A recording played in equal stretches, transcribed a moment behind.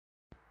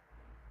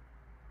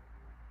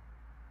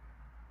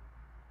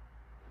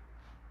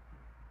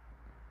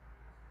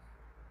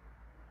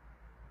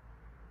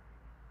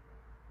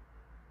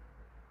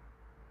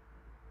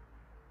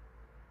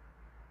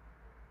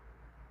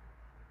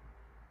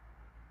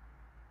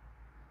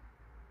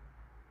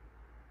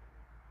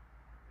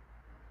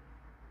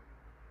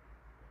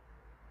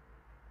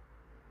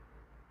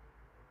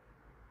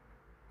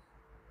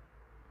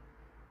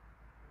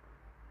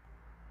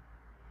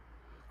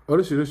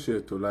Oríṣiríṣi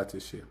ètò láti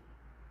ṣe.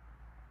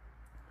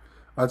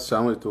 A ti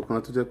ṣàwọn ètò kan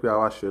tó jẹ́ pé a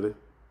wá ṣeré,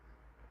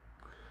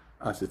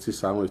 a sì ti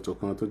ṣàwọn ètò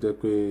kan tó jẹ́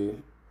pé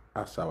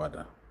a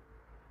ṣàwàdà.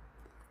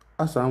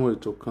 A ṣàwọn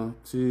ètò kan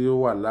tí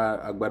ó wà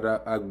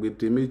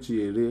agbede méjì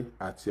eré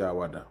àti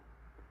àwàdà.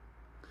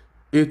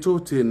 Ètò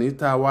tèní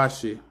tá a wá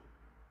ṣe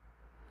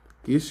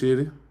kìí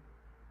ṣeré,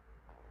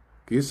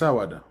 kìí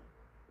ṣàwàdà,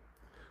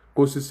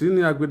 kò sì sí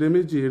ní agbede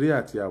méjì eré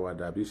àti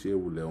àwàdà bí ṣe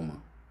wulẹ̀ ọmọ.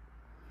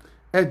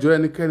 Ẹ jọ̀ọ́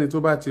ẹnikẹ́ni tó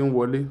bá ti ń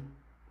wọlé,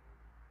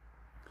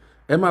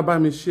 ẹ má bá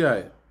mi share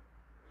ẹ̀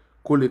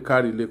kó lè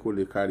kárí ilé kó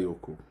lè kárí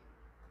oko.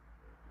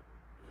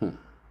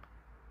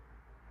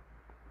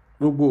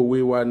 Gbogbo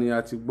òwe wa ni a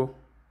ti gbọ́,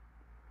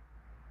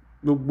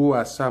 gbogbo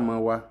àṣàmọ̀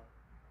wa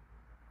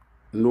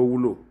ló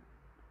wúlò,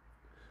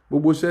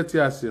 gbogbo iṣẹ́ tí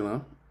a sì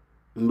rán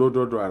ló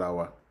dọ́dọ̀ ara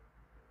wa.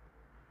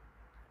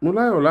 Mo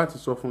láyọ̀ láti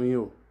sọ fún yín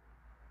o,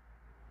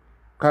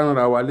 ká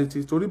ránra wa létí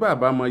torí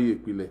bàbá mọ iye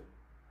ìpìlẹ̀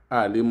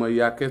a lè mọ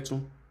iye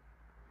akẹ́tún.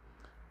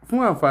 Fún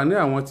àǹfààní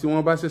àwọn tí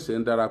wọ́n bá ṣẹ̀ṣẹ̀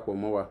ń darapọ̀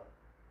mọ́ wa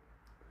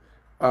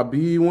àbí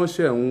wọ́n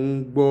ṣẹ̀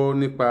ń gbọ́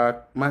nípa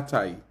mátà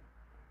yìí,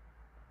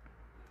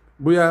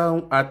 bóyá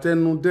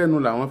àtẹnudẹ́nu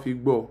làwọn fi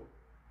gbọ́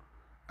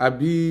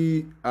àbí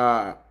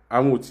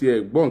àwọn ò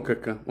tiẹ̀ gbọ́ nǹkan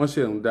kan, wọ́n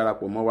ṣẹ̀ ń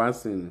darapọ̀ mọ́ wa ń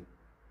sìn ni.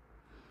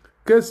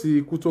 Kéèsì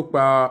ikú tó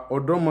pa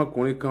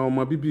ọ̀dọ́mọkùnrin kan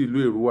ọmọ bíbí ìlú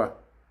Èrúwà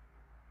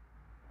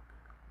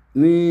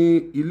ní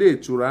ilé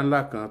ìtura ńlá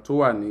kan tó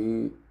wà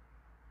ní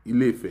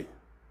Ilé Ifẹ̀,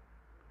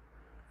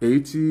 èyí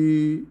tí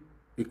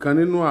ìkan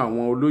nínú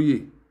àwọn olóyè,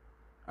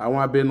 àwọn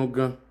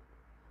abẹnugan,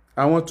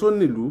 àwọn tó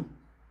nílùú,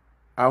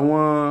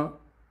 àwọn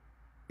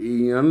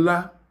èèyàn ńlá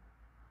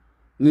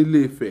nílé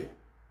Ifẹ̀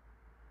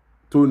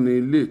tó ní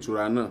ilé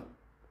ìtura náà.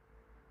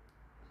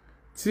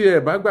 Tí ẹ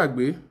bá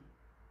gbàgbé,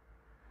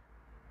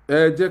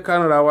 ẹ jẹ́ ká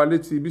ránra wa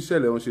létí bí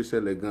ìṣẹ̀lẹ̀ ọ̀hún ṣe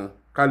ṣẹlẹ̀ gan,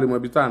 ká lè mọ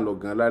ibi tá à ń lọ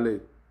gan lálẹ́.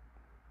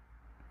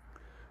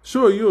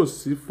 Ṣó yóò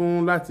sí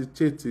fún láti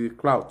chase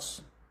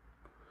clouds,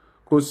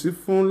 kò sí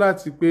fún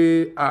láti pé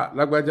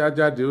lágbájá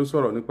jáde ó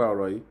sọ̀rọ̀ nípa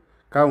ọ̀rọ̀ yìí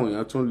káwọn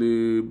èèyàn tún lè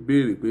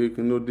béèrè pé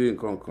kí ló dé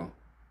nǹkan kan.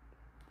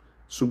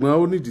 Ṣùgbọ́n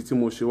ó nídìí tí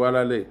mo ṣe wá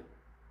lálẹ́.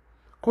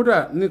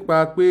 Kódà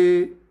nípa pé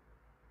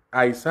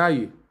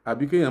àìsáàyè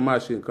àbí kéèyàn máa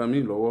ṣe nǹkan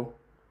míì lọ́wọ́,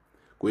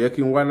 kò yẹ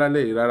kí n wá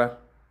lálẹ́ yìí rárá.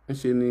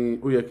 Ńṣe ni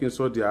ó yẹ kí n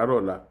sọ di àárọ̀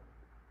ọ̀la.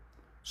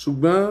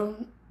 Ṣùgbọ́n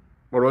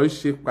ọ̀rọ̀ yìí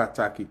ṣe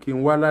pàtàkì kí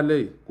n wá lálẹ́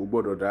yìí, kò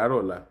gbọdọ̀ dàárọ̀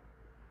ọ̀la.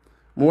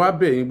 Mo wá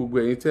bẹ̀ yín gbogbo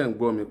ẹ̀yin tẹ́ ń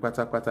gbọ́ mi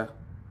pátápátá,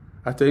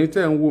 àtẹ̀yin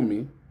tẹ́ ń wò mí.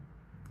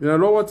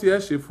 Ìrànlọ́wọ́ tí ẹ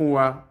ṣe fún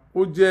wa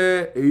ó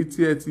jẹ́ èyí tí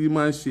ẹ ti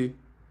máa ń ṣe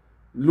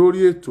lórí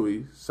ètò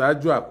yìí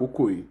ṣáájú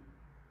àkókò yìí.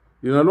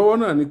 Ìrànlọ́wọ́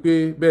náà ni pé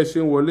bẹ́ẹ̀ ṣe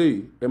ń wọlé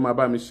yìí, ẹ máa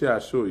bá mi share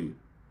show yìí.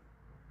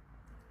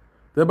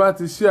 Tẹ́ bá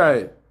ti share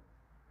ẹ̀,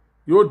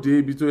 yóò dé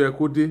ibi tó yẹ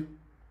kó dé.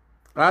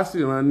 A sì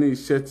rán ní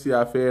iṣẹ́ tí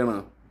a fẹ́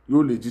ràn,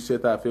 yóò lè jíṣẹ́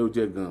tá a fẹ́ ó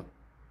jẹ́ gan.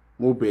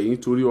 Mo bẹ̀ yín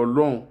torí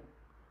Ọlọ́run,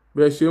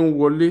 bẹ́ẹ̀ ṣe ń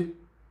wọlé,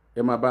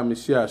 ẹ máa bá mi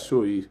share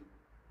show yìí.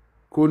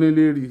 Kó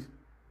nílé rí,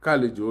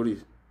 kálejò rí,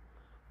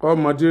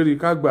 kọ́mọdé rí,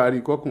 kágbà rí,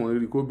 kọ́kùnrin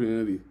rí,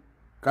 kóbìnrin rí,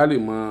 ká lè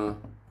mọ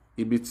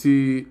ibi tí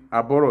a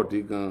bọ́rọ̀ dé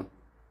gan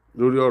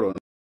lórí ọ̀rọ̀ náà.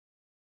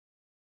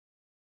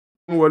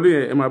 Wọlé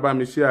yẹn, ẹ máa bá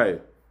mi share ẹ̀.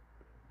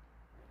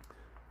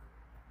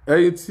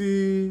 Ẹ̀yin tí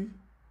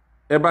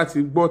ẹ bá ti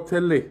gbọ́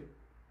tẹ́lẹ̀,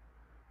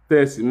 tẹ́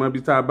ẹ sì mọ ibi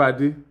tá a bá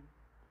dé,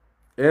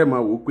 ẹ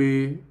máa wò pé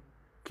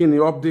kí ni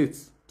update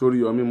torí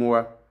Yomi mú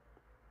wá.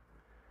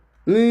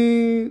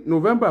 Ní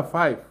November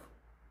 5,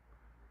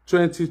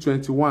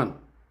 2021,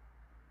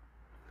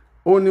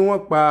 ó ní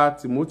wọ́n pa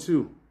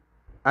Timothy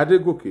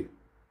Adegoke,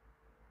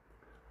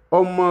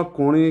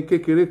 ọmọkùnrin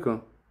kékeré kan,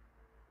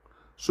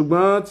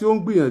 ṣùgbọ́n tí ó ń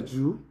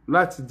gbìyànjú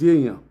láti jẹ́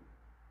èèyàn,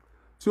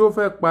 tí ó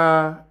fẹ́ pa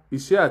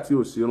iṣẹ́ àti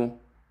òṣìrun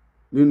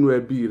nínú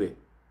ẹbí rẹ̀,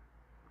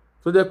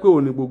 tó jẹ́ pé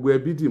òun ni gbogbo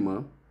ẹbí dì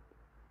mọ́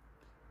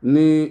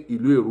ní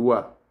ìlú Èrúwà.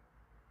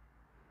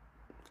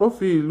 Ó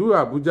fi ìlú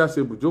Àbújá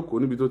ṣe bùjókòó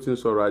níbi tó ti ń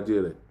sọ̀rọ̀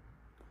ajé rẹ̀.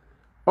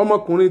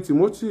 Ọmọkùnrin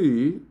Timothy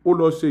yìí ó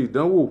lọ ṣe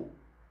ìdánwò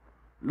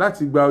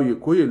láti gba oyè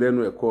kóyè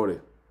lẹ́nu ẹ̀kọ́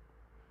rẹ̀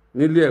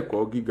nílé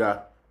ẹ̀kọ́ gíga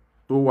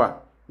tó wà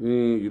ní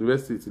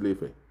Yunifásítì ti Ilé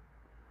Ifẹ̀.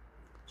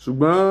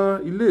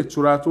 Ṣùgbọ́n ilé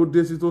ìtura tó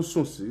dé sí tó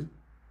sùn sí,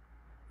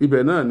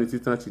 ibẹ̀ náà ni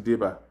títàn ti dé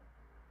bá.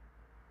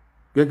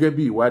 Gẹ́gẹ́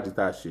bí ìwádìí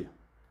tá a ṣe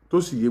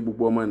tó sì yé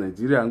gbogbo ọmọ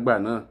Nàìjíríà ńgbà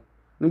náà,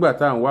 nígbà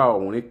tá à ń wá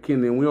ọ̀rìn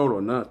kíniwín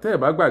ọ̀rọ̀ náà. Tẹ́ ẹ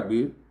bá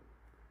gbàgbé,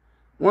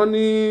 wọ́n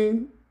ní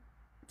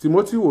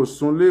Timothy kò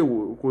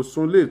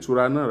sùn lé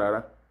ìtura náà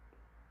rárá.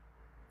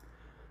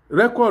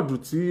 Rẹ́kọ̀dù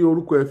tí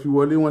orúkọ ẹ fi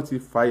wọlé wọ́n ti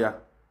fàya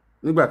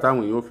nígbà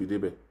táwọn èèyàn ò fi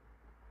débẹ̀.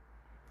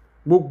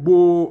 Gbogbo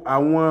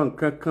àwọn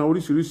nǹkan kan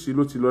oríṣiríṣi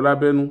ló ti lọ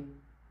lábẹ́nú.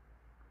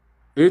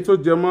 Èyí tó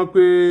jẹ mọ́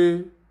pé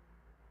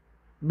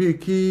bíi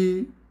kí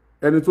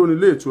ẹni tó ní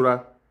ilé ìtura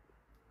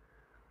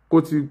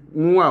kó ti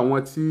mú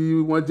àwọn tí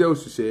wọ́n jẹ́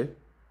òṣìṣẹ́,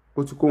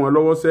 kó ti kó wọn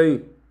lọ́wọ́ sẹ́yìn,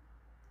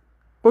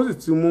 ó sì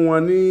ti mú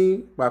wọn ní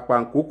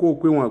pàpàǹkókò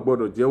pé wọn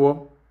gbọ́dọ̀ jẹ́wọ́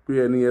pé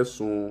ẹni yẹn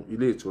sùn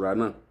ilé ìtura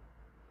náà.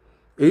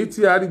 Èyí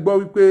tí a rí gbọ́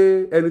wípé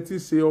ẹni tí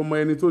ṣe ọmọ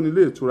ẹni tó ní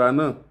ilé ìtura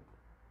náà,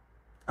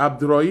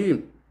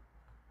 Rahmon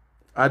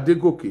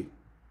Adedoyin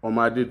ọmọ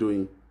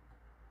Adedoyin,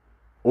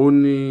 ó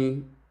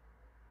ní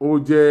ó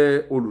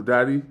jẹ́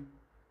olùdarí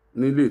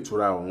nílé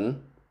ìtura ọ̀hún.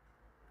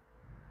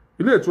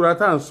 Ilé ìtura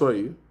tá à ń sọ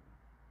yìí,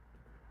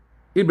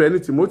 ibẹ̀ ni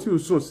Timothy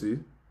sùn sí.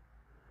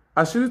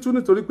 Àṣírí tú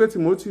nítorí pé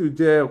Timothy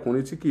jẹ́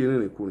ọkùnrin tí kìí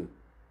rìnrìnkùnrin.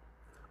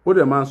 Ó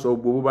dẹ̀ máa ń sọ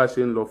gbogbo bó bá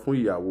ṣe ń lọ fún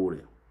ìyàwó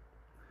rẹ̀.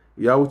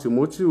 Ìyàwó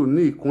Timothy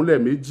ní ìkúnlẹ̀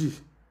méjì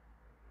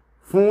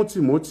fún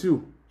Timothy,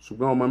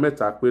 ṣùgbọ́n ọmọ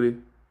 3 péré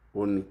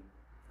ó ní.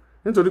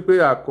 Nítorí pé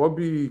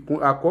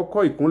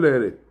àkọ́kọ́ ìkúnlẹ̀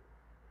rẹ̀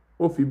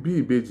ó fi bí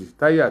ìbejì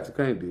Táyé àti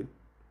Kẹ́hìndé.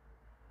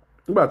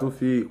 Nígbà tó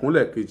fi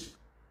ìkúnlẹ̀ kejì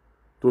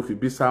tó fi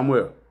bí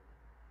Samuel,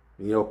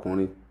 ìyẹn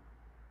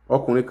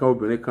ọkùnrin kan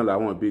obìnrin kan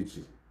làwọn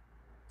ìbejì.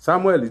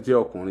 Samuel jẹ́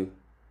ọkùnrin.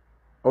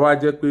 Ó wá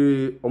jẹ́ pé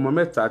ọmọ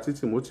 3 tí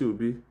Timothy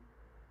bí,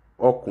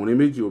 ọkùnrin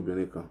 2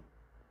 obìnrin kan.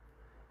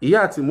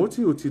 Ìyá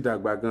Timothy ti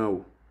dàgbà gan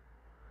o.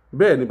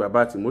 Bẹ́ẹ̀ ni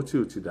bàbá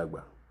Timothy ti dàgbà.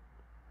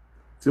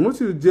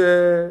 Timothy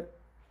jẹ́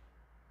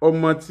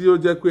ọmọ tí ó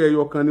jẹ́ pé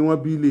ẹyọ kan ni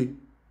wọ́n bí lé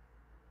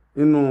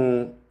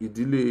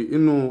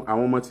inú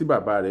àwọn ọmọ tí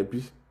bàbá rẹ̀ bí.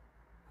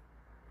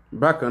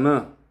 Bákan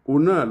náà,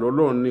 òun náà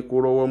lọ́lọ́run ní kó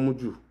rọ́wọ́ mú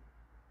jù.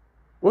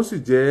 Ó sì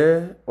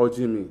jẹ́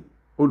ọ̀jìnmí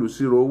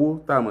olùṣírò owó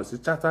tá a mọ̀ sí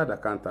chartered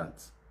accountant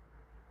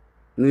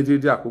ní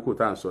dédé àkókò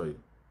tá à ń sọ yìí.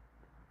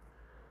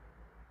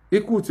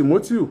 Ikú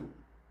Timothy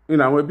ní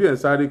làwọn ẹbí ẹ̀ ń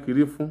sáré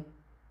kiri fún,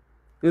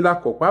 ní la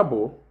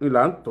kọ̀pábọ̀, ní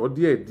là ń tọ́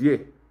díẹ̀díẹ̀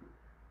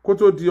kó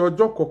tó di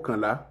ọjọ́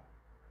 11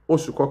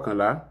 oṣù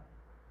 11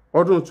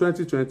 ọdún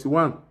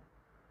 2021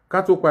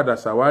 ká tó padà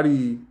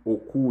ṣàwárí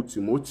òkú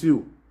Timothy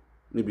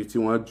níbi tí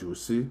wọ́n jù ú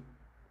sí.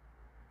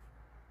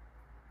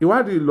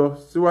 Ìwádìí lọ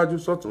síwájú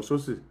sọ́tún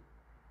sósì.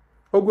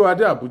 Ó gbé wa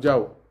dé Àbújá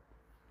o,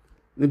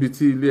 níbi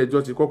tí ilé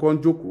ẹjọ́ ti kọ́kọ́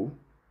ń jókòó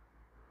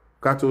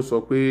ká tó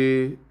sọ pé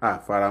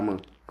àfaramọ́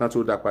ká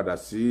tó dá padà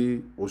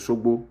sí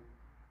Òṣogbo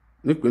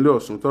nípínlẹ̀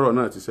Ọ̀ṣun tọ́rọ̀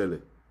náà ti ṣẹlẹ̀.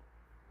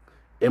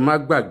 Ẹ má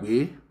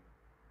gbàgbé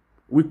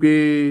wípé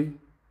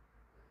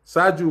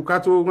ṣáájú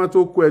wọ́n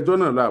tó kó ẹjọ́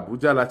náà lọ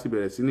Àbújá láti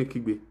bẹ̀rẹ̀ sí ní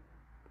kígbe.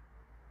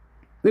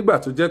 Nígbà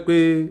tó jẹ́ pé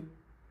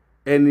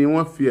ẹni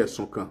wọ́n fi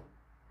ẹ̀sùn kàn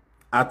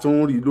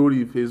àtúnrí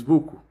lórí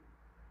Facebook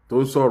tó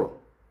ń sọ̀rọ̀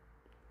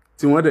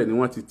tí wọ́n dẹ̀ ni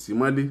wọ́n ti tì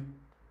mọ́lé.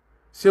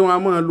 Ṣé wọ́n á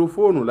máa lo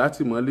fóònù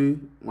láti mọ́lé,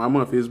 wọ́n á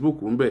máa Facebook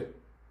ń bẹ̀?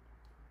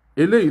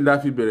 Eléyìí la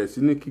fi bẹ̀rẹ̀ sí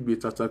ní kígbe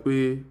tantan pé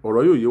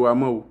ọ̀rọ̀ yóò yé wa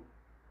mọ́ o.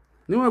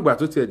 Níwọ̀n ìgbà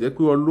tó tiẹ̀ jẹ́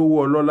pé olówó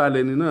ọlọ́lá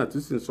lẹni náà tí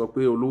sì ń sọ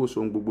pé olówó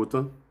ṣohun gbogbo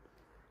tán,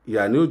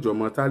 ìyà ni ó jọ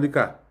ọmọ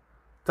tálíkà,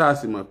 tá a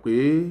sì mọ̀ pé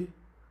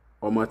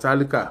ọmọ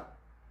tálíkà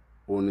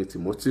òun ni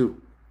Timothy.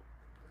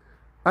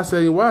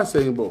 Àṣẹ̀yìnwá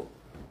àṣẹ̀yìnbọ̀,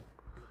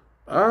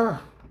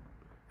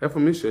 ẹ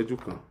fún mi ìṣẹ́jú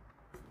kan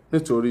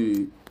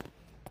nítorí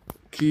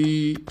kí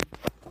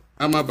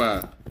a má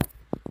bàa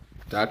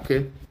dákẹ́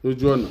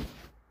lójú ọ̀nà.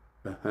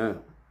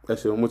 Ẹ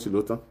ṣeun, mo ti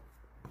lò tán.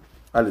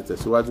 A lè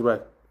tẹ̀síwájú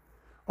báyìí.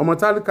 Ọmọ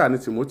tálíkà ni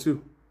Timothy.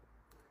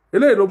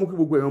 Eléyìí ló mú kí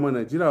gbogbo èèyàn ọmọ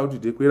Nàìjíríà ó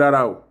dìde pé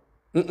rárá o,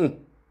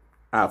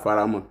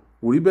 àfaramọ́,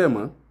 kò rí bẹ́ẹ̀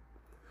mọ́.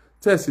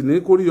 Tẹ̀sí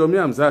ní Oriyomi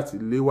Hamzat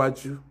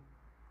léwájú,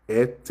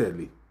 ẹ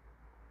tẹ̀lé.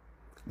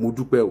 Mo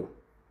dúpẹ́ o,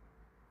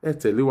 ẹ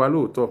tẹ̀lé wa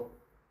lóòótọ́.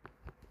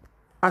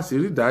 A sì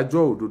rí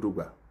ìdájọ́ òdodo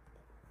gbà.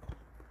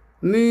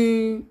 Ní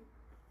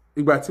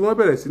ìgbà tí wọ́n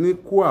bẹ̀rẹ̀ sí ní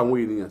kó àwọn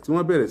ènìyàn, tí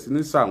wọ́n bẹ̀rẹ̀ sí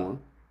ní sà wọ́n,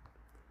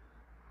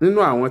 nínú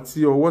àwọn tí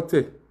ọwọ́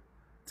tẹ̀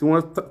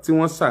tí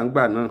wọ́n sà ń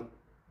gbà náà,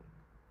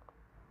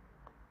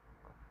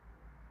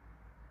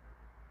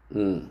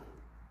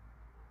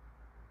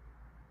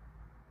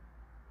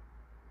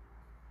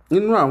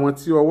 nínú àwọn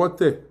tí ọwọ́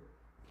tẹ̀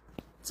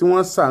tí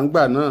wọ́n sà ń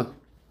gbà náà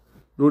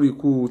lórí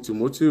ikú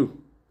Timothy,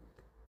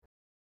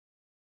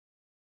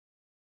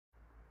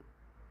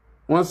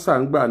 wọ́n sà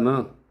ń gbà náà,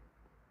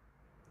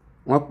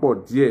 wọ́n pọ̀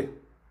díẹ̀.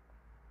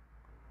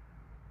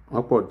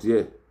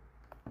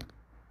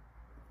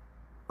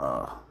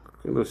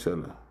 Kí ló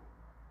ṣẹlẹ̀?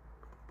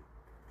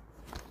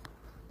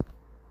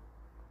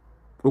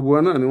 Gbogbo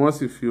wọn náà ni wọ́n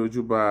sì fi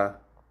ojú ba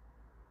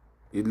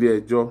ilé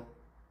ẹjọ́.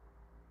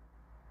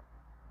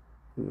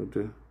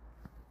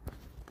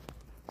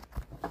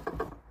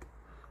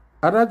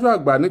 Adájọ́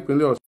àgbà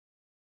nípínlẹ̀ Ọ̀ṣun.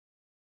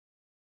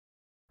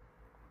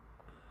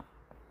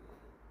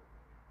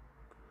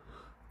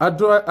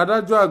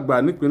 Adájọ́ àgbà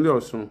nípínlẹ̀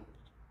Ọ̀ṣun,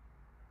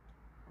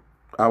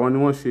 àwọn ni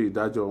wọ́n ṣe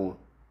ìdájọ́ wọn.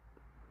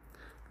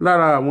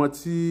 Lára àwọn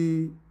tí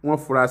wọ́n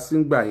fura sí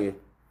ń gbà yẹn,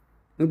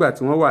 nígbà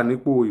tí wọ́n wà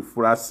nípò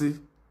ìfurasí,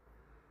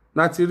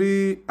 láti rí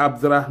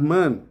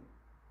Rahmon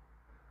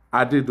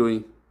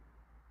Adedoyin,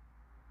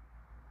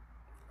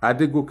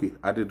 Adegoke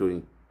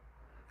Oriyomi,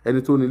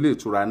 ẹni tó ní ilé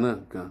ìtura náà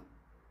gan.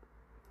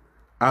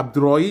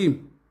 Rahmon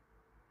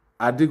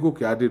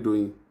Adegoke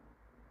Oriyomi,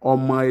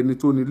 ọmọ ẹni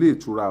tó ní ilé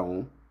ìtura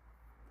ọ̀hún.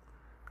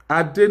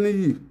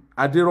 Adeniyi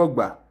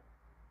Aderogba,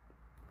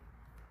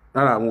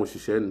 lára àwọn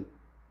òṣìṣẹ́ ni.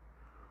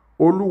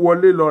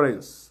 Olúwọlé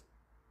Lawrence,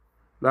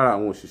 lára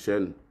àwọn òṣìṣẹ́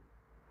ni.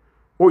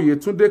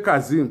 Oyètúndé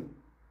Kazeem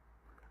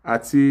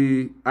àti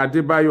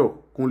Adébáyọ̀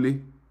Kúnlé.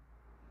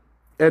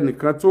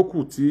 Ẹnìkan tó kù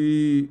tí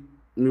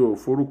mi ò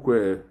forúkọ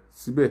ẹ̀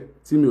síbẹ̀,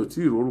 tí mi ò tí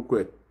ì rórúkọ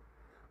ẹ̀,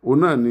 òun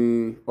náà ni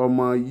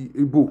ọmọ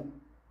Ìgbò,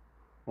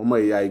 ọmọ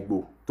ẹ̀yà Ìgbò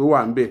tó wà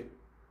ńbẹ̀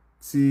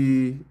tí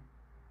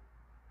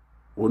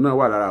òun náà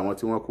wà lára àwọn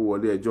tí wọ́n kó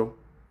wọlé ẹjọ́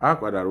á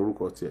padà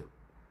rorúkọ tiẹ̀.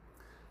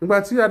 Nígbà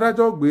tí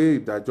adájọ́ gbé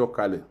ìdájọ́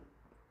kalẹ̀,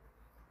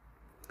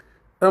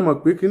 ẹ mọ̀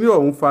pé kíní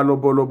ọ̀hún fa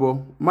lọ́bọ̀lọ́bọ̀.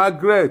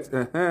 Margaret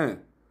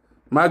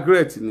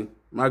ni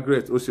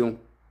Margaret, ó ṣeun.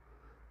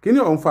 Kíní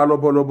ọ̀hún fa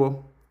lọ́bọ̀lọ́bọ̀,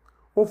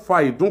 ó fa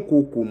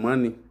ìdúnkookò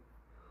mọ́ni,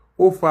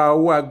 ó fa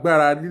owó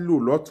agbára lílò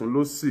lọ́tún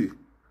lósì.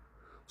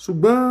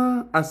 Ṣùgbọ́n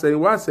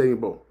àsẹ̀yìnwá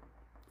àsẹ̀yìnbọ̀,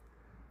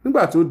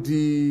 nígbà tó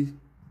di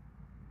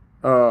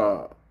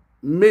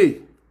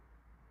May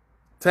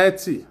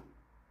 30,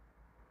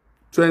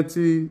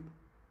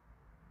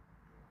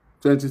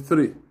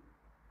 2023,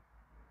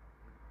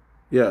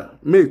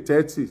 May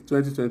 30,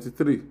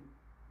 2023,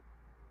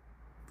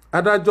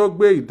 adájọ́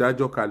gbé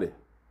ìdájọ́ kalẹ̀.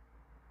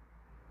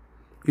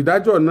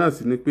 Ìdájọ́ náà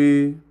sì ni pé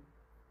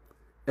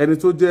ẹni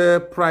tó jẹ́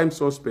prime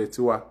suspect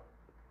wa,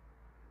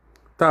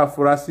 tá a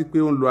fura sí pé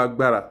ó ń lo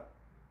agbára,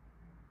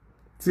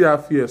 tí a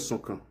fi ẹ̀sùn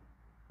kàn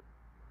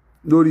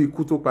lórí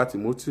ikú tó pa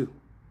Timothy,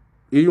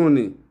 ìyún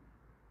ni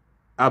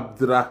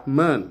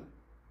Rahmon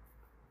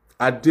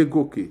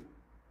Adedoyin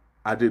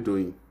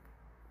Adedoyin.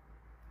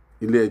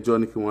 Ilé ẹjọ́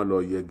ní kí wọ́n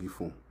lọ yẹgi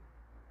fún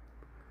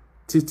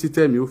títí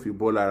tẹ́mi ó fi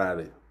bọ́ lára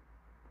rẹ̀.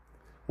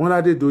 Wọ́n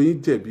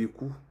l'Adedoyin jẹ̀bi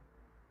ikú,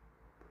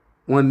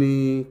 wọ́n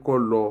ní kó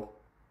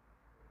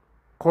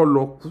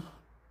lọ kú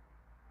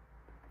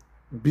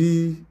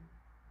bí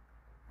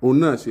òun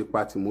náà ṣe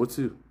pa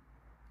Timothy.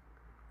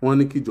 Wọ́n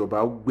ní kíjọba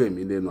ó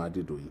gbẹ̀mí lẹ́nu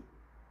Adedoyin.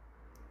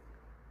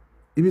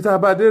 Ibi tá a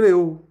bá dérè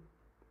o,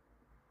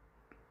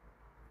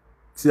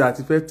 tí a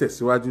ti fẹ́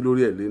tẹ̀síwájú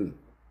lórí ẹ̀ lẹ́nu.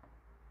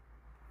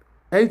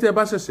 Ẹ̀yin tẹ́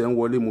bá ṣẹ̀ṣẹ̀ ń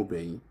wọlé, mo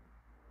bẹ̀ yín,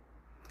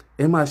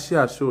 ẹ máa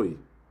share show yìí,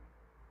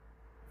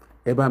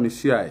 ẹ bá mi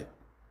share ẹ̀,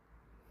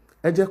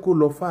 ẹ jẹ́ kó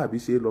lọ fà bí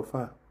ṣe lọ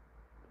fà,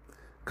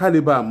 ká lè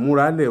bá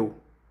múra lẹ̀ o,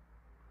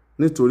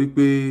 nítorí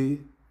pé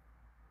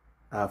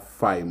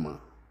àfàìmọ̀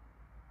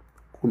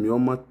kómi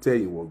ọmọ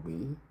tẹ̀yìn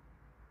wọ̀gbìn.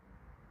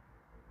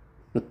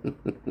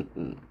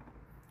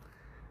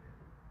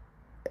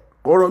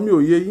 Ọ̀rọ̀ mi ò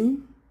yé yín,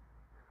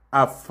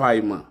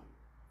 àfàìmọ̀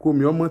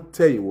kómi ọmọ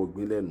tẹ̀yìn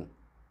wọ̀gbìn lẹ́nu.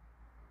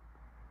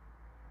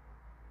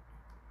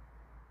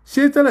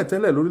 Ṣé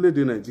tẹ́lẹ̀tẹ́lẹ̀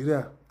lórílẹ̀‐èdè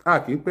Nàìjíríà a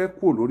kì í pẹ́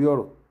kúrò lórí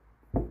ọ̀rọ̀?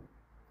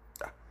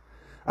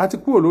 A ti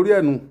kúrò lórí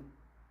ẹnu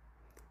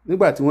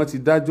nígbà tí wọ́n ti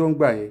dájọ́ ń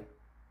gbà yẹn.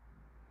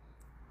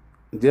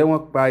 Ǹjẹ́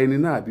wọ́n pa ẹni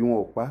náà àbí wọn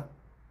ò pa?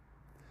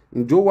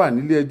 Ǹjọ́ wà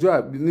nílé ẹjọ́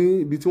àbí ní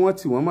ibi tí wọ́n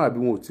tì wọ́n mọ́ àbí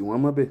wọn ò tì wọ́n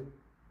mọ́ bẹ̀,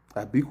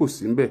 àbí kò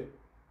sí ń bẹ̀?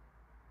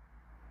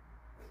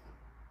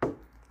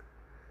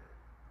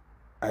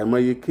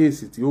 Àìmọye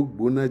kéèsì tí ó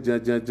gbóná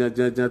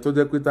janjanjanjanjan tó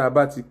jẹ́ pé tá a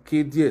bá ti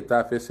ké díẹ̀, tá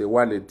a fẹsẹ̀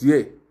walẹ̀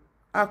díẹ̀,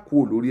 á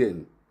kúrò lórí ẹ̀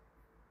ni.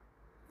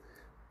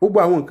 Gbogbo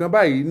àwọn nǹkan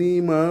báyìí ní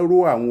máa ń ró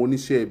àwọn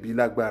oníṣẹ́ ibi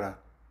lágbára.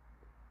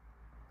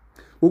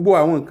 Gbogbo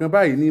àwọn nǹkan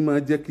báyìí ní máa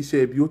ń jẹ́ kí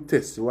iṣẹ́ ibi ó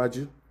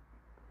tẹ̀síwájú.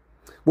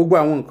 Gbogbo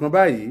àwọn nǹkan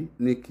báyìí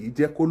ni kì í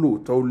jẹ́ kó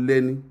lóòótọ́ ó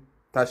lẹ́ni,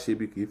 tá ṣe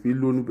bí kì í fi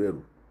lónú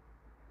bẹ̀rù.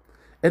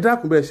 Ẹ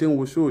dákun bẹ́ẹ̀ ṣe ń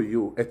wo show yìí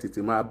o, ẹ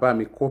tètè máa bá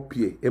mi copy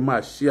ẹ̀, ẹ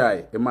máa share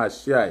ẹ̀, ẹ máa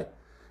share ẹ̀,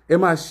 ẹ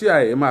máa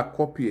share ẹ̀, ẹ máa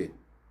copy ẹ̀.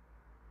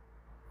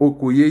 O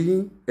kò yé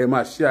yín, ẹ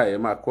máa share ẹ̀, ẹ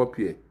máa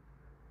copy ẹ̀.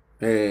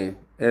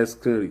 Ẹ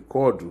screen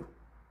record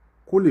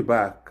kó lè bá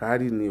a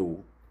kárí ni o,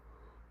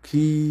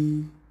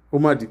 kí ó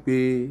má di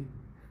pé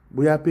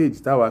bóyá page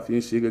táwa fi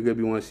ń ṣe gẹ́gẹ́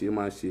bí wọ́n ṣe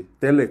máa ṣe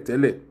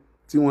tẹ́lẹ̀tẹ́lẹ̀,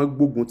 tí wọ́n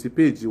gbógun ti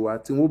page wa,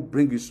 tí wọ́n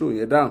bring show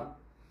yẹn down,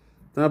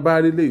 tí wọ́n bá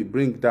rí lè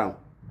bring down,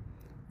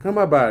 kán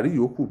má bàa rí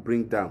yòókù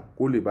bring down,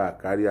 kó lè bá a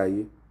kárí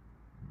ayé,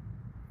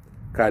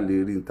 ká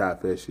lè rí ní tá a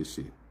fẹ́ ṣe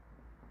ṣe.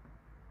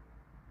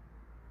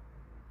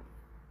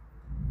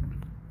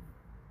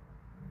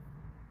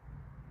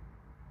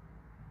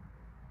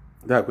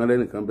 Dáàkan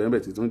lẹ́nìkan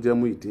bẹ̀rẹ̀ tí tó ń jẹ́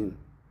Muideen.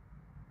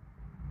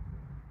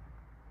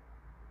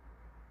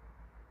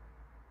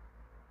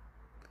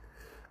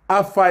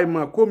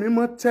 Àfàìmọ̀ kó mi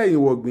mọ́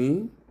tẹ̀yìn wọ̀gbìn.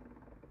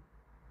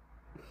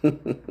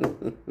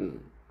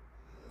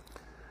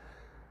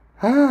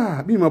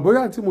 Bí mọ̀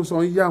bóyá tí mo sọ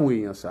ń yá àwọn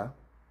èèyàn sá.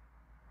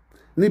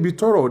 Níbi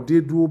tọ́rọ̀ dé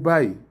dúró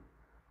báyìí,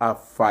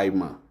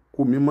 àfàìmọ̀ kó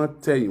mi mọ́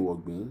tẹ̀yìn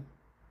wọ̀gbìn.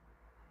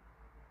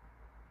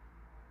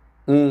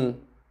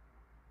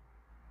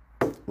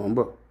 Mo ń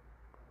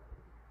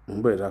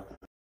bọ̀ ìdákun.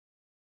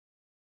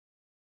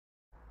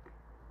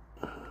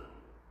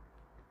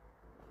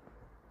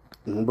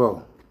 Mo ń bọ̀.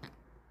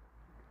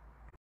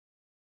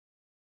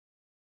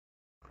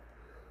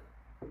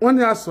 Wọ́n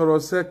ní asọ̀rọ̀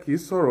ṣẹ kì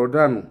í sọ̀rọ̀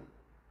dànù.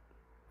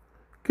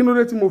 Kí ló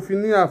dé tí mo fi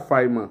ní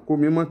àfàìmọ̀ kó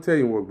mi mọ́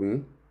tẹ̀yìn wọ̀gbìn?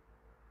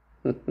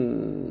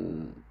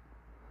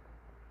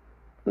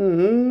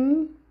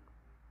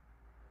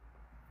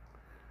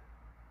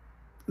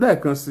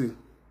 Lẹ́ẹ̀kan sí i,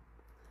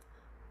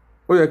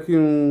 ó yẹ kí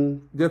n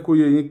jẹ́ kó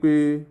yé yín pé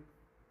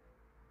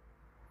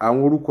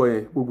àwọn orúkọ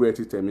yẹn gbogbo ẹ̀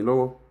ti tẹ̀ mí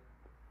lọ́wọ́.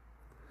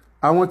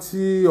 Àwọn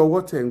tí ọwọ́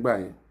tẹ̀ ń gbà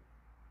yẹn,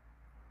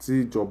 tí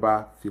ìjọba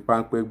fi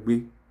páńpẹ́ gbé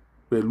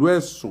pẹ̀lú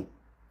ẹ̀sùn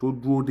tó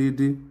dúró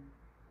déédéé.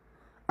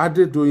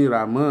 Adedoyin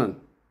Rahmon,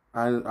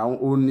 àwọn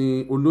oní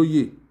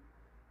olóyè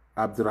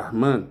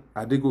Rahmon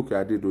Adegoke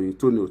Oriyomi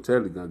tó ní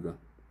hòtẹ́ẹ̀lì gangan.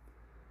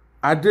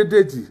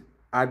 Adédèjì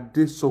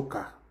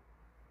Adéṣọkà,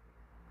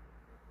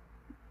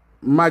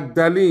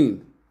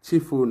 Magdalene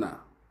Chifona,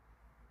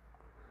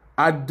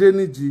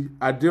 Adeniji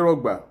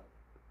Aderogba,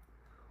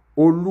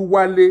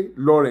 Oluwale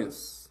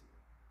Lawrence,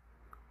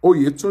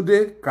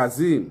 Oyetunde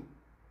Kazeem,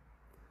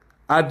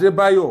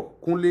 Adebayo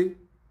Kunle,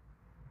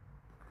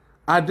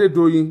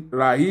 Adedoyin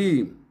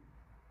Rahim,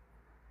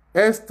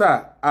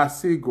 Esther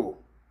Asigo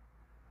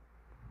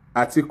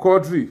àti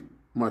Quadri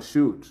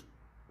Moshood.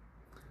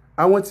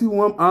 Àwọn tí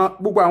wọ́n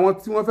gbogbo àwọn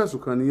tí wọ́n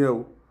fẹ̀sùn kàn nìyẹn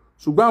o,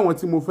 ṣùgbọ́n àwọn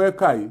tí mo fẹ́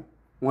kà yìí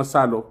wọ́n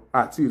sá lọ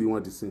àti ìrí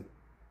wọn dì sí.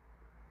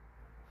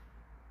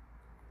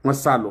 Wọ́n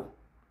sá lọ.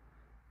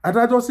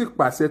 Adájọ́ sì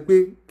pàṣẹ pé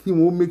kí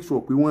wọ́n make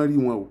sure pé wọ́n rí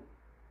wọn o,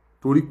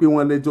 torí pé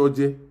wọ́n lẹ́jọ́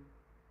jẹ́,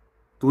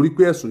 torí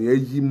pé ẹ̀sùn yẹn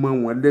yí mọ́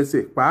wọn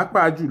lẹ́sẹ̀,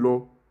 pàápàá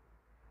jùlọ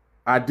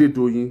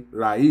Adedoyin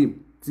Rahim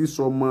tí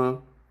sọmọ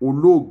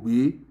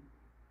olóògbé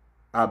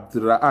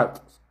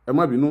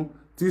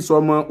tí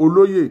sọmọ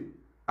olóyè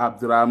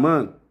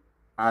Abdulrahman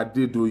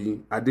Adedoyin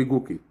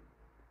Adegoke,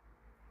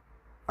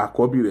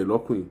 àkọ́bí rẹ̀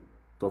lọ́kùnrin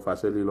tó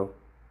fàṣẹ lé lọ.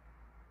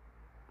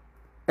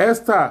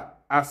 Esther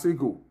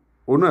Asigo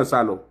òun náà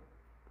sá lọ.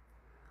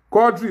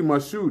 Quadri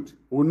Moshood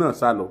òun náà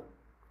sá lọ.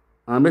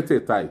 Àwọn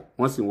mẹ́tẹ̀ẹ̀ta yìí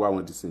wọ́n sì ń wá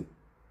wọn dì sí.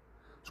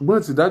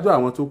 Ṣùgbọ́n ti dájọ́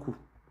àwọn tó kù.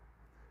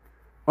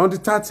 On the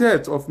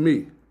 30th of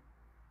May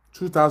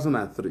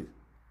 2003,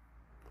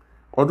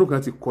 ọdún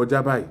kan ti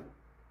kọjá báyìí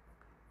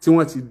tí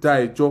wọ́n ti dá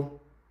ẹjọ́.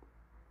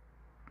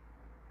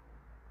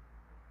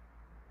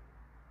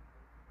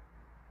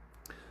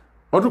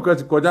 Ọdún kan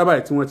ti kọjá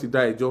báyìí tí wọ́n ti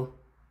dá ẹjọ́.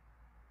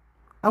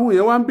 Àwọn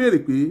èèyàn wá ń béèrè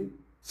pé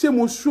ṣé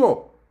mo sure?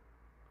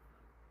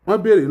 Wọ́n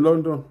béèrè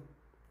London,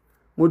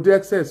 mo dé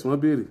Essex wọ́n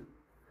béèrè,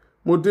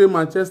 mo dé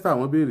Manchester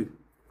wọ́n béèrè,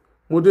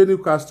 mo dé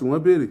Newcastle wọ́n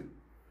béèrè,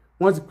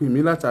 wọ́n ti pè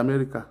mí láti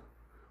America,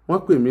 wọ́n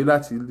pè mí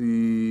láti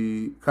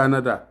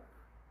Canada,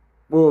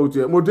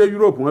 mo dé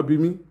Europe wọ́n bi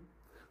mí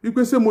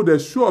wípé ṣé mo dẹ̀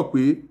sure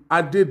pé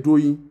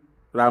Adedoyin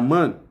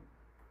Rahmon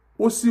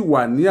ó sì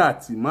wà ní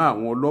àtìmọ́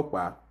àwọn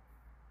ọlọ́pàá.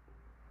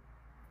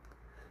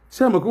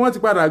 Ṣé mọ̀ pé wọ́n ti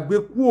padà gbé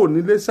kúrò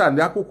nílé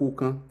ṣàlẹ́ àkókò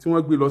kan tí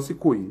wọ́n gbé lọ sí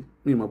Ìkòyí?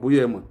 Mi mọ̀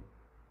bóyá ẹ mọ̀,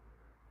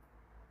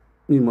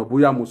 mi mọ̀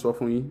bóyá mo sọ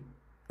fún yín,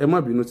 ẹ má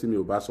bínú tí mi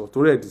ò bá sọ,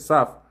 torí ẹ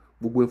deserve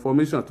gbogbo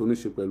information tó ní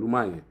ṣe pẹ̀lú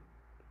máa yẹn.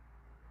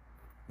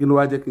 Kí ló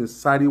wá jẹ́ kí n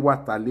sáré wà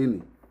ta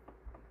lénìí?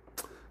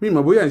 Mi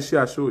mọ̀ bóyá ń ṣe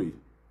aṣọ yìí,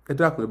 ẹ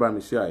dákun ẹ bá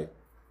mi ṣe àyè.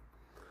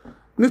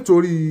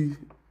 Nítorí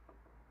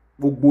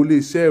gbogbo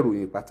iléeṣẹ́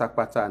ìròyìn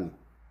pátápátá ni,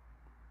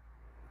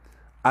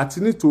 àti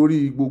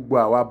nítorí gbogbo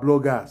àwa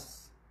bloggers,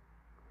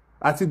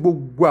 àti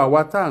gbogbo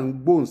àwa tá à ń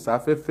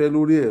gbóhùnsáfẹ́fẹ́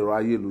lórí ẹ̀rọ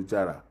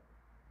ayélujára.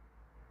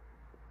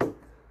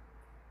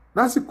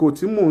 Lásìkò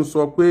tí mò ń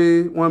sọ pé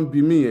wọ́n ń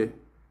bi mí yẹn,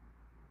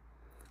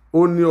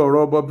 ó ní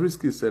ọ̀rọ̀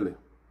Bobrisky ṣẹlẹ̀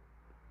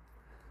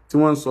tí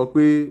wọ́n ń sọ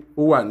pé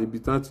ó wà níbi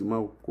tán tí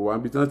mọ́, kò wà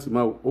níbi tán tí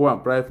mọ́, ó wà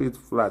private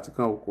flat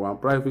kan, kò wà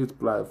private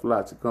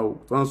flat kan,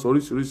 tó ń sọ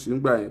oríṣiríṣi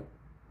nígbà yẹn,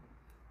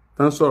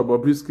 tó ń sọ̀rọ̀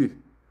Bobrisky.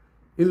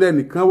 Ilẹ̀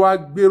nìkan wá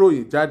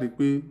gbéròyìn jáde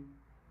pé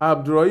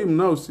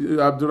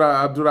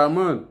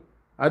Abdulrahman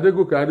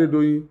Adegoke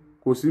Adedoyin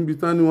kò sí níbi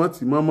tán ni wọ́n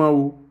ti mọ́mọ́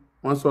o,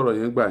 wọ́n sọ̀rọ̀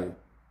yẹn gbà yẹn.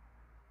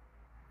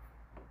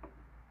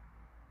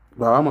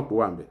 Bàbá mọ̀ pé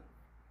wà ń bẹ̀.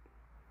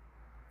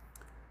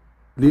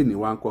 Léèní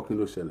wá ń kọ́ kí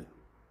ló ṣẹlẹ̀.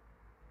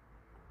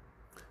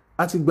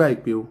 A ti gba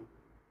ìpè o,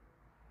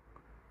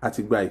 a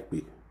ti gba ìpè.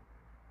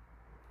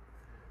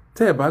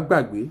 Tẹ́ ẹ bá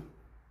gbàgbé,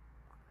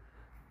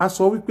 a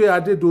sọ wípé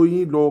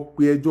Adedoyin lọ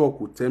pe ẹjọ́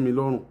kò tẹ́mi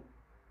lọ́rùn.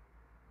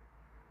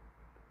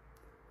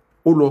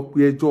 Ó lọ pe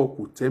ẹjọ́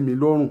kò tẹ́mi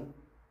lọ́rùn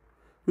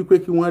wípé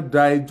kí wọ́n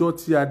da ẹjọ́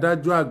tí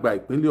adájọ́ àgbà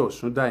ìpínlẹ̀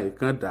Ọ̀ṣun dá yẹn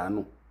kan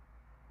dànù.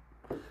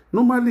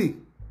 Normally,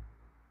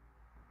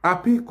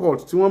 appeal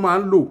court tí wọ́n máa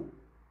ń lò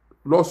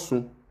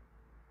lọ́ṣun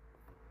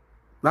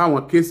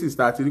láwọn cases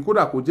tàti rí,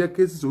 kódà kó jẹ́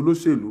cases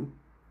olóṣèlú,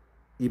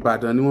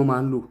 Ìbàdàn ni wọ́n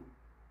máa ń lò.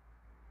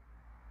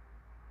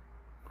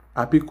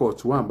 Appeal court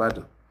wà ní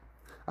Ìbàdàn.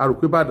 A rò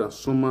pé Ìbàdàn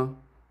súnmọ́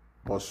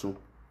Ọ̀ṣun.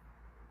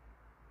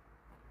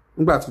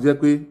 Nígbà tó jẹ́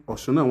pé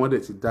Ọ̀ṣun náà wọ́n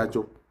dẹ̀ ti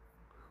dájọ́.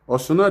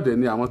 Ọ̀ṣun náà dẹ̀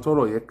ni àwọn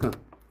tọ́rọ̀ yẹn kàn.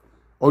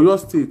 Ọ̀yọ́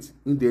state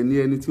ń dẹ̀ ní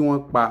ẹni tí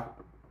wọ́n pa,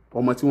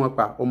 ọmọ tí wọ́n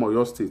pa, ọmọ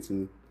Ọ̀yọ́ state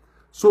ni.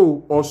 So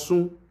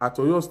Ọ̀ṣun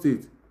àti Ọ̀yọ́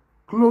state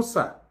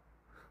closer.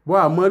 Bọ́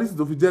àmọ́ rí sì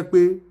tó fi jẹ́ pé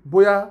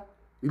bóyá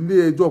ilé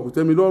ẹjọ́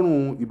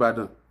kòtẹ́milọ́rùn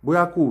Ìbàdàn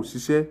bóyá kò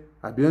ṣiṣẹ́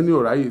àbí ẹni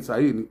ọ̀rọ̀ ayé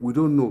ìsàyè ni, we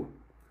don't know.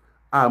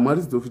 Àmọ́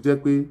rí sì tó fi jẹ́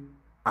pé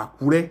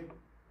Àkúrẹ́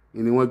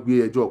ni wọ́n gbé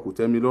ẹjọ́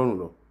kòtẹ́milọ́rùn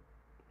lọ.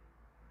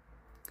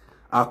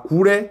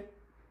 Àkúrẹ́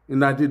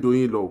ní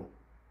Adédoyin lọ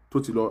tó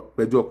ti lọ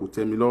pẹjọ́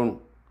kòtẹ́milọ́rùn.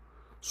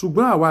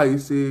 Ṣùgbọ́n àwa yìí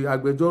ṣe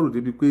agbẹjọ́rò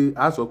débi pé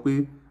a sọ pé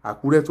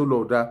Àkúrẹ́ tó lọ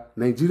dá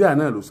Nàìjíríà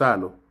náà ló sáà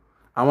lọ.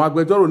 Àwọn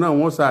agbẹjọ́rò náà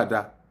wọ́n sáà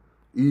dá.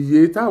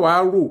 Iye táwa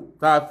rò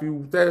tá a fi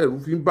tẹ́rù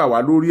fi ń bà wá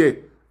lórí ẹ̀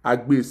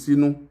àgbè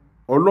sínú.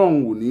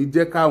 Ọlọ́run ò ní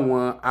jẹ́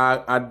káwọn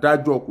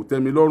adájọ́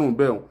kòtẹ́milọ́rùn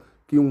bẹ́ẹ̀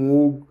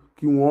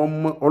kí wọ́n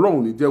mọ̀, Ọlọ́run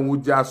ò ní jẹ́ wọn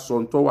já sọ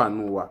ń tọ́ wà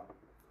nù wa.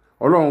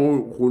 Ọlọ́run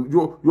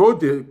yóò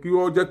jẹ́ kí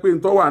ó jẹ́ pé ń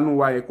tọ́ wà nù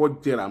wa yẹn kó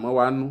jẹrà mọ́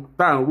wa nú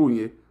tá à ń rò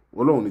yẹn.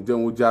 Ọlọ́run ò ní jẹ́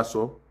wọn já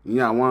sọ.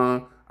 Ìyẹn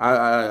àwọn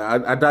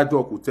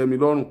adájọ́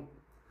kòtẹ́milọ́rùn.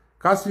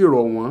 Ká sì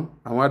rọ̀ wọ́n,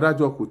 àwọn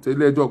adájọ́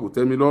kòtẹ́lẹ́jọ́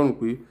kòtẹ́milọ́rùn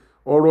pé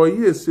ọ̀rọ̀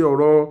yìí èsì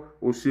ọ̀rọ̀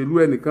òṣèlú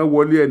ẹnìkan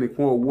wọlé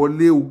ẹnìkan ò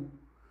wọlé o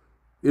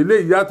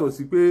eléyìí yàtọ̀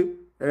sí pé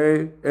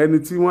ẹni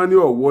tí wọ́n ní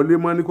ọ̀wọ́lé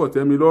mọ́ ní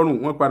kọ̀tẹ́mi lọ́rùn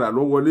wọ́n padà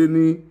lọ wọlé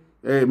ní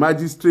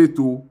magistrate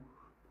o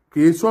kì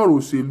í sọ̀rọ̀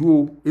òṣèlú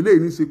o eléyìí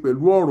ní í ṣe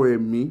pẹ̀lú ọ̀rọ̀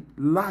ẹ̀mí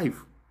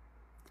life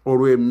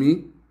ọ̀rọ̀ ẹ̀mí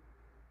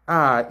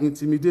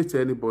intimidate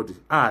anybody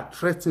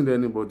threaten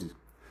anybody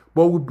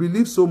but we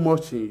believe so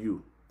much in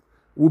you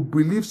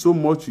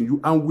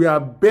and we are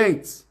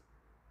bent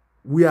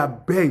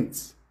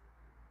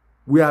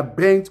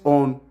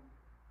on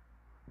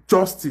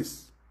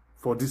justice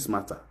for this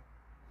matter.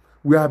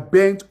 We are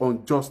bent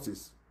on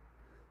justice.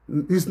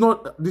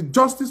 The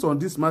justice on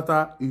this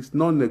matter is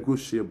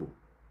non-negotiable.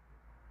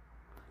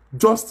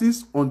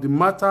 Justice on the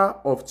matter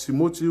of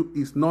Timothy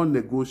is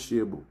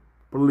non-negotiable.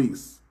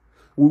 Please.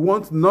 We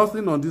want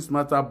nothing on this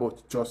matter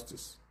but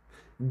justice.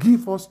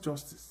 Give us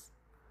justice.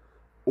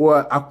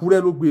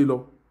 Àkúrẹ́ ló gbé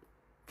lọ.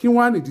 Kí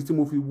wọ́n á nìdí tí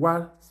mo fi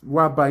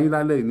wá bá yín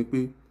lálẹ́ ni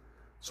pé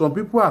some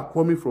people are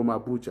coming from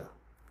Abuja.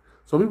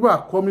 Some people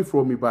are coming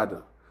from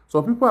Ibadan.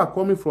 Some people are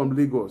coming from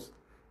Lagos.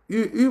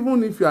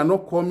 Even if you are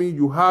not coming,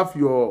 you have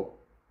your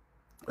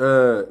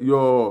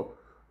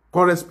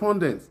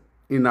correspondence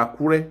in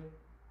Akure.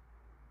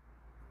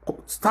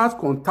 Start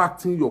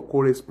contacting your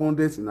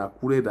correspondents in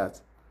Akure that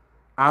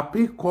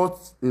appeal court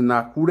in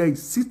Akure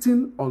is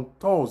sitting on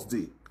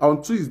Tuesday.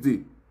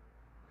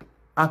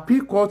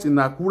 Appeal court in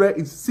Akure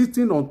is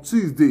sitting on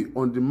Tuesday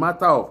on the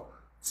matter of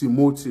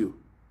Timothy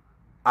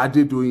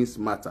Adedoyin's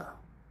matter.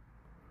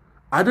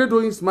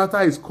 Adedoyin's matter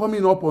is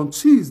coming up on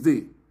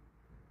Tuesday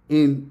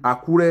in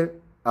Akure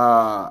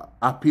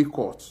appeal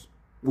court.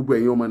 Gbogbo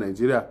ẹ̀yin ọmọ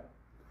Nàìjíríà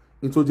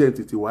ní tó jẹ́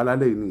tètè wà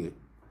lálẹ́ nìyẹn.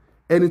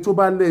 Ẹni tó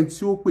bá lẹ́ni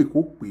tí ó pè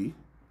kó pè,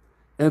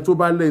 ẹni tó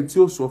bá lẹ́ni tí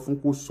ó sọ fún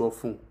kó sọ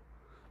fún,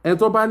 ẹni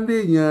tó bá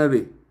léèyàn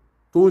rẹ̀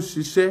tó ń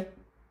ṣiṣẹ́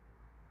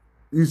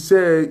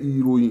iṣẹ́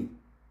ìròyìn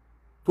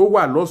tó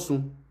wà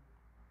lọ́sùn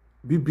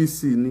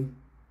BBC ni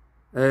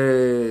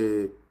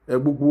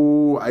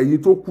gbogbo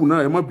ẹ̀yin tó kù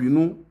náà ẹ má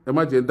bínú ẹ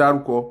má jẹ́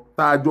dárúkọ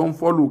tá a jọ ń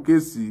fọ́lò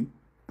kéèsì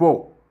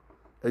pọ̀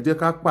ẹ jẹ́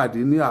ká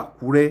pàdé ní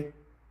Àkúrẹ́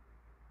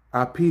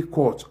appeal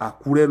court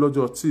Àkúrẹ́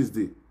lọ́jọ́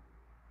Tuesday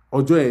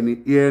ọjọ́ yẹn ni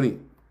hearing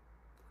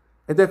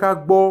ẹ jẹ́ ká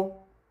gbọ́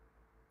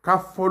ká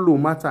follow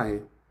matter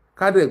yẹn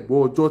ká dẹ̀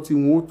gbọ́ ọjọ́ tí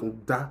wọ́n ó tún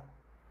dá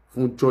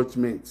fún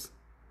judgement.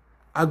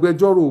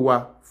 Agbẹjọ́rò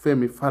wa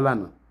Fẹ́mi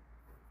Fálànà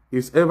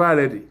is ever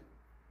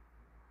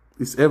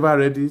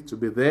ready to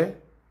be there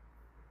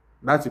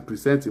láti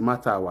present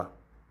matter wa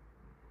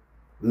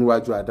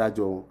níwájú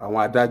adájọ́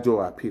àwọn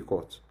adájọ́ appeal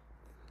court.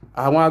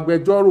 Àwọn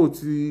agbẹjọ́rò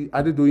tí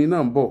Adédoyin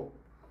náà ń bọ̀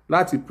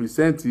láti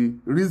present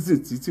reason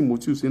tí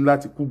Timothy ṣe ń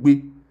láti kú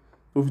gbé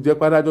tó fi jẹ́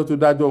pé adájọ́ tó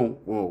dájọ́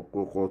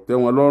kò tẹ́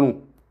wọn lọ́rùn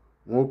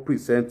wọ́n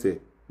present ẹ̀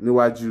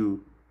níwájú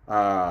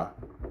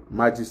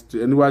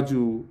magistrate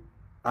níwájú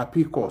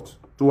appeal court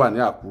tó wà ní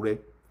Àkúrẹ́.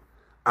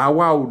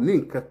 Àwa ò ní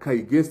nǹkan kan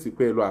against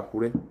pé lọ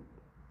Àkúrẹ́.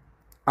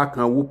 A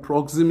kàn wo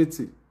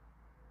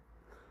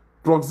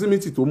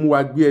proximity tó mú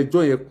wa gbé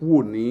ẹjọ́ yẹn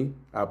kúrò ní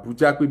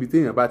Àbújá pé ibi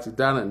téèyàn bá ti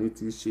dáràn ní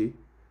ti ṣe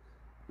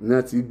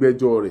náà ti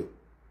gbẹ́jọ́ rẹ̀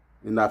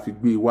ní a fi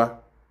gbé wá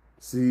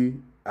sí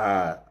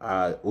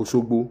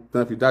Òṣogbo tí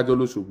wọ́n fi dájọ́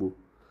lóṣogbo.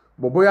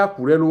 Bóyá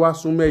Àkúrẹ́ ló wá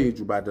sún mẹ́yìn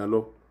jù Ìbàdàn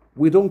lọ.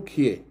 We don't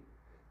care.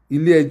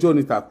 Ilé ẹjọ́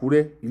ni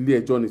tàkúrẹ́, ilé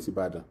ẹjọ́ ni ti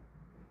Ìbàdàn.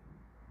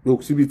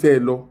 Yòókù síbi tẹ́ ẹ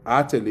lọ,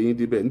 àá tẹ̀lé yín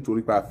débẹ̀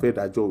nítorí pé a fẹ́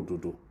dájọ́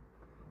òdodo.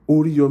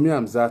 Oriyomi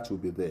Hamzat will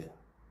be there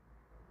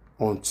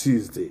on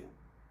Tuesday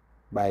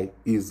by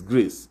his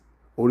grace.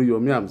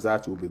 Oriyomi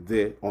Hamzat will be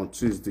there on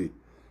Tuesday.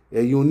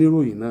 Ẹ̀yin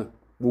oníròyìn náà,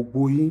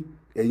 gbogbo yín,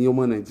 ẹ̀yin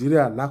ọmọ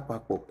Nàìjíríà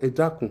lápapọ̀, ẹ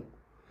dákun.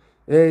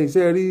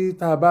 Iṣẹ́ rí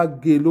tá a bá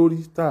gé lórí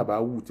tá a bá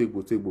wú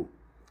tegbòtegbò,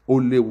 ó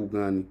léwu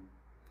gan ni.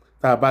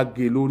 Tá a bá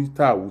gé lórí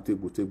tá a wú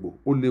tegbòtegbò,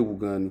 ó léwu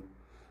gan ni.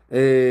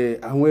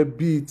 Àwọn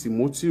ẹbí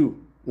Timothy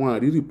wọn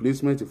rí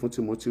replacement fún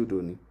Timothy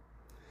dòní.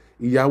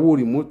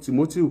 Ìyàwó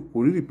Timothy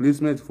kò rí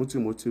replacement fún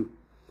Timothy.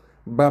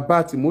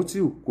 Bàbá Timothy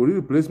kò rí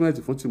replacement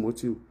fún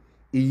Timothy.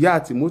 Ìyá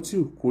Timothy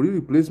kò rí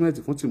replacement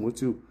fún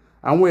Timothy.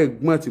 Àwọn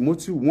ẹ̀gbọ́n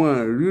Timothy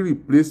wọn rí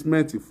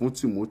replacement fún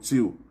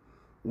Timothy.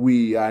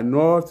 We are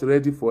not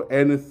ready for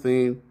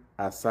anything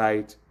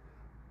aside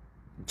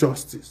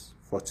justice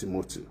for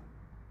Timothy.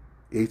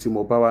 Èyí tí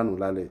mo bá wà nù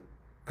lálẹ́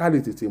ká lè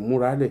tètè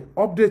múra lẹ̀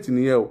update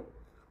nìyẹn o.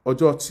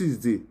 Ọjọ́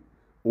Tuesday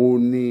ó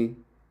ní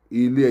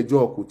ilé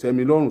ẹjọ́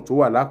kòtẹ́milọ́rùn tó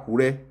wà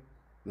l'Ákúrẹ́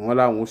ni wọ́n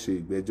láwọn ṣe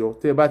ìgbẹ́jọ́.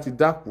 Tẹ́ ẹ bá ti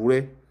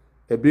dákúrẹ́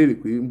ẹ béèrè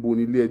pé ń bo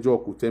ní ilé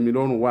ẹjọ́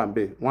kòtẹ́milọ́rùn wà ń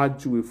bẹ̀ wọ́n á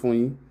júwe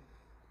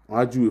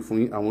fún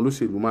yín àwọn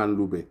olóṣèlú máa ń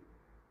lo bẹ̀.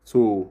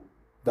 So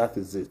that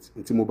is it.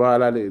 Ntí mo bá wà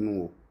lálẹ́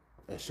inú o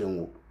ẹ ṣeun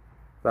o.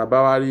 Tá a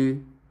bá wá rí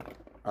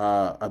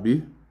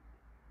àbí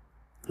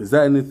is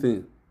there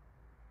anything?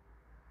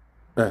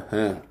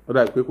 Ó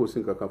dàbí pé kò sí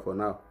nǹkan kan for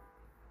now.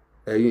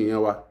 Ẹ̀yin yẹn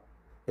wa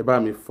ẹ bá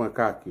mi fọ́n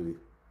káàkiri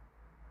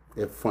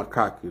ẹ fọ́n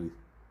káàkiri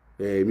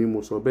èmi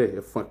mo sọ bẹ́ẹ̀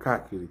ẹ fọ́n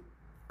káàkiri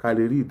ká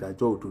lè rí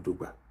ìdájọ́ òdodo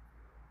gbà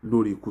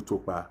lórí ikú tó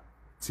pa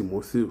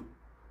Timothy.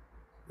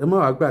 Ẹ má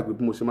wá gbàgbé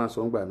bí mo ṣe máa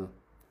sọ ńgbà náà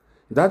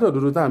ìdájọ́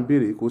òdodo tá à ń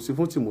béèrè kò sí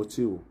fún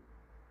Timothy o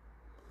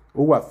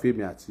ó wà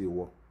fẹ́mi àti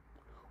ìwọ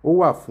ó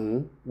wà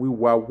fún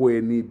wíwá owó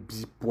ẹni bí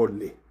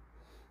bọ̀lẹ̀,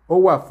 ó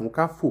wà fún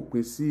ká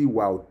fòpin sí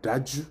ìwà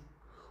ọ̀dájú,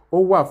 ó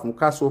wà fún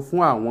ká sọ fún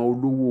àwọn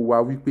olówó wa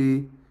wípé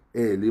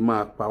ẹ lè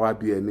máa pa wá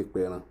bí ẹni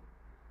pẹran.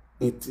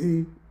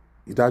 Ìtí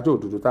ìdájọ́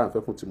òdodo tá à ń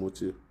fẹ́ fún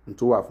Timothy n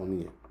tó wà fún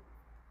nìyẹn.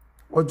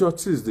 Ọjọ́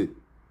Tuesday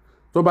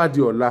tó bá di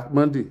ọ̀la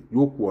Monday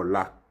yóò kù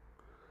ọ̀la.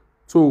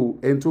 So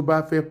ẹni tó bá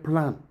fẹ́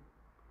plan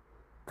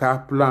ká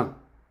plan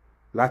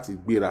láti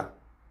gbéra,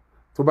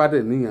 tó bá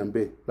dẹ̀ níyàn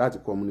bẹ́ẹ̀ láti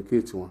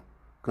communicate wọn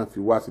kàn fi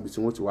wá síbi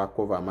tí wọ́n ti wá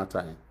cover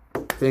matter yẹn.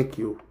 Thank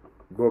you.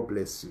 God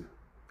bless you.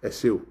 Ẹ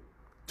ṣé o.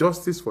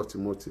 Justice for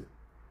Timothy.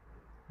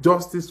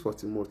 Justice for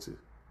Timothy.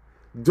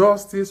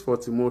 Justice for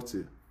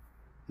Timothy.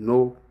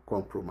 No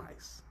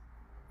compromise.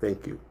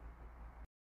 Thank you.